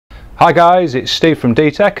Hi guys, it's Steve from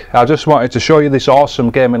DTec. I just wanted to show you this awesome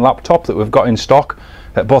gaming laptop that we've got in stock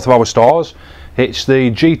at both of our stores. It's the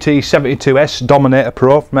GT72S Dominator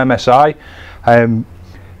Pro from MSI. Now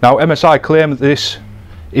MSI claim that this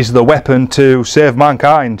is the weapon to save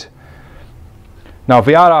mankind. Now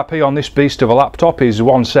the RRP on this beast of a laptop is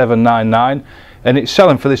 1799 and it's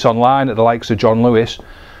selling for this online at the likes of John Lewis,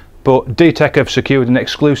 but DTec have secured an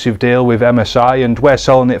exclusive deal with MSI and we're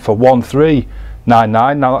selling it for 1399.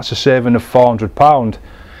 Now that's a saving of £400.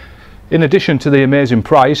 In addition to the amazing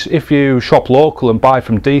price, if you shop local and buy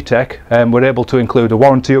from DTec, we're able to include a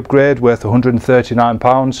warranty upgrade worth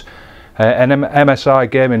 £139, an MSI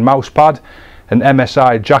Gaming Mouse Pad, an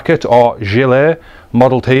MSI Jacket or Gilet,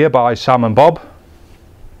 modelled here by Sam and Bob.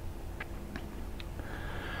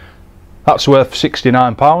 That's worth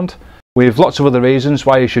 £69. We've lots of other reasons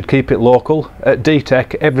why you should keep it local. At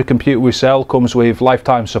DTec, every computer we sell comes with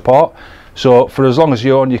lifetime support. So for as long as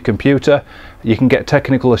you own your computer, you can get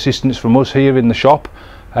technical assistance from us here in the shop.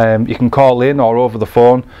 You can call in or over the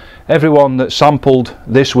phone. Everyone that sampled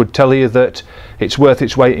this would tell you that it's worth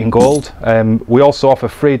its weight in gold. We also offer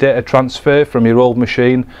free data transfer from your old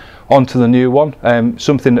machine onto the new one,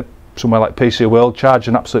 something that somewhere like PC World charge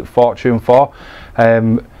an absolute fortune for.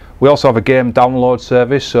 We also have a game download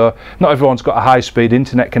service, so not everyone's got a high-speed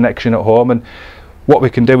internet connection at home, and what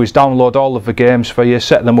we can do is download all of the games for you,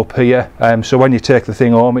 set them up here, so when you take the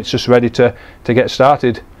thing home it's just ready to get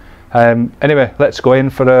started. Anyway, let's go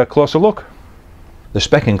in for a closer look. The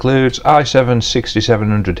spec includes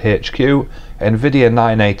i7-6700HQ, NVIDIA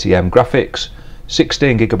 980M graphics,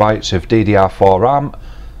 16GB of DDR4 RAM,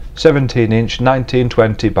 17-inch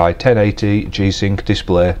 1920 by 1080 G-Sync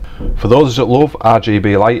display. For those that love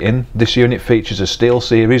RGB lighting, this unit features a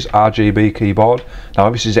SteelSeries RGB keyboard. Now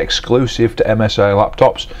this is exclusive to MSI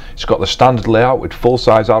laptops. It's got the standard layout with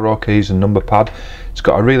full-size arrow keys and number pad. It's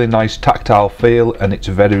got a really nice tactile feel and it's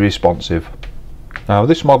very responsive. Now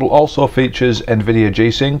this model also features NVIDIA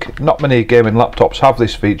G-Sync. Not many gaming laptops have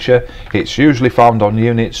this feature. It's usually found on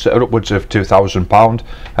units that are upwards of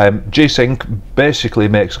 £2,000. G-Sync basically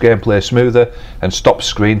makes gameplay smoother and stops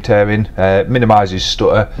screen tearing, minimises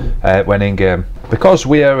stutter when in game. Because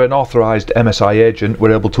we are an authorised MSI agent,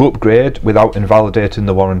 we're able to upgrade without invalidating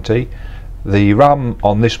the warranty. The RAM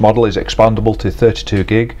on this model is expandable to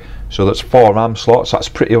 32GB, so that's 4 RAM slots. That's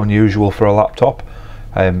pretty unusual for a laptop.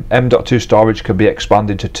 M.2 storage can be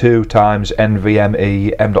expanded to 2 times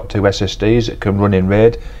NVMe M.2 SSDs. It can run in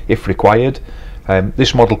RAID if required.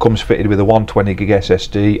 This model comes fitted with a 120GB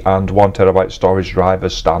SSD and 1TB storage drive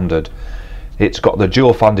as standard. It's got the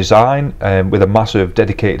dual fan design with a massive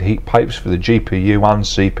dedicated heat pipes for the GPU and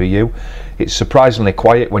CPU. It's surprisingly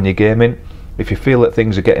quiet when you're gaming. If you feel that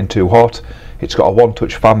things are getting too hot, it's got a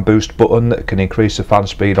one-touch fan boost button that can increase the fan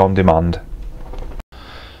speed on demand.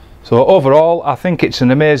 So overall, I think it's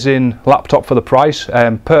an amazing laptop for the price,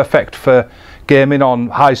 perfect for gaming on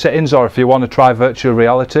high settings or if you want to try virtual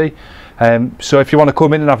reality. So if you want to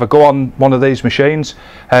come in and have a go on one of these machines,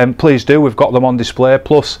 please do. We've got them on display,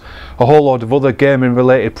 plus a whole load of other gaming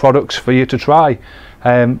related products for you to try.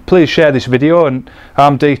 Please share this video, and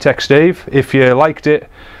I'm DTec Steve. If you liked it,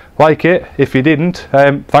 like it. If you didn't,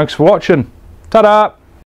 thanks for watching. Ta-da!